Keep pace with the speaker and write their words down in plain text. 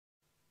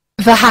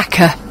The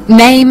hacker.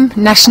 Name,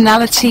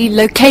 nationality,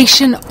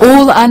 location,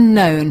 all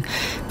unknown.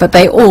 But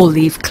they all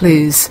leave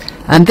clues.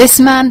 And this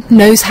man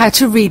knows how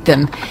to read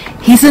them.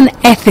 He's an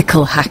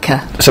ethical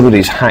hacker.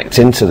 Somebody's hacked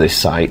into this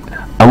site,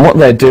 and what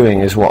they're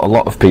doing is what a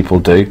lot of people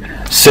do,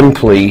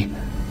 simply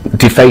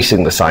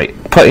defacing the site,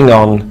 putting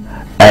on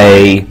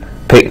a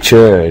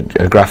picture,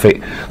 a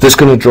graphic that's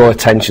going to draw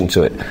attention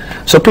to it.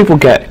 So people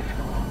get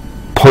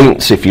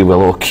points, if you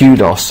will, or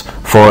kudos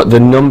for the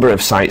number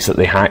of sites that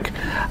they hack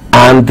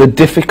and the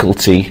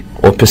difficulty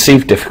or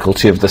perceived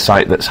difficulty of the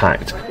site that's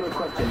hacked.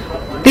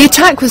 The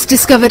attack was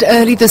discovered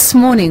early this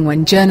morning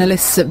when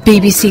journalists at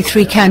BBC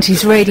Three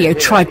Counties Radio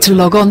tried to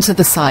log on to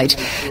the site.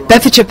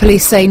 Bedfordshire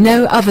police say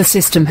no other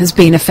system has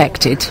been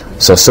affected.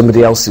 So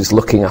somebody else is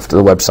looking after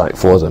the website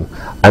for them,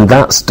 and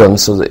that's done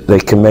so that they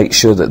can make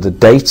sure that the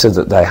data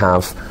that they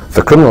have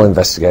for criminal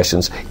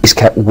investigations is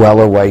kept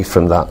well away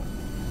from that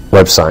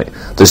website.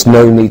 There's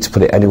no need to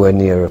put it anywhere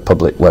near a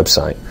public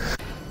website.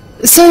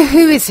 So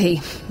who is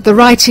he? The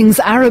writing's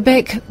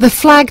Arabic, the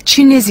flag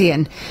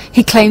Tunisian.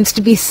 He claims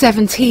to be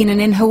 17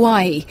 and in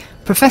Hawaii.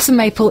 Professor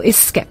Maple is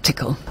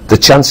sceptical. The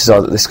chances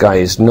are that this guy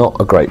is not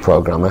a great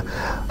programmer.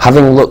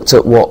 Having looked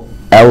at what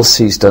else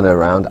he's done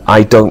around,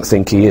 I don't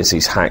think he is.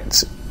 He's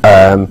hacked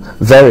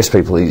various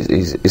people.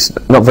 He's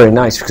not very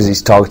nice because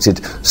he's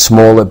targeted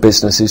smaller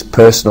businesses,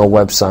 personal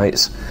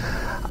websites,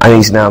 and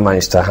he's now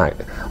managed to hack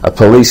a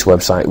police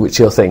website, which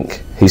he'll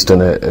think he's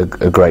done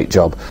a great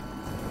job.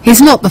 He's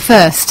not the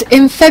first.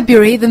 In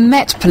February, the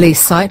Met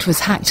Police site was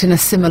hacked in a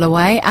similar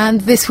way,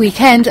 and this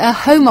weekend a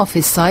Home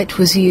Office site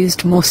was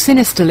used more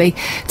sinisterly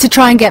to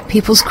try and get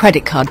people's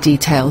credit card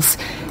details.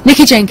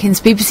 Nikki Jenkins,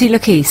 BBC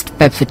Look East,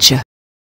 Bedfordshire.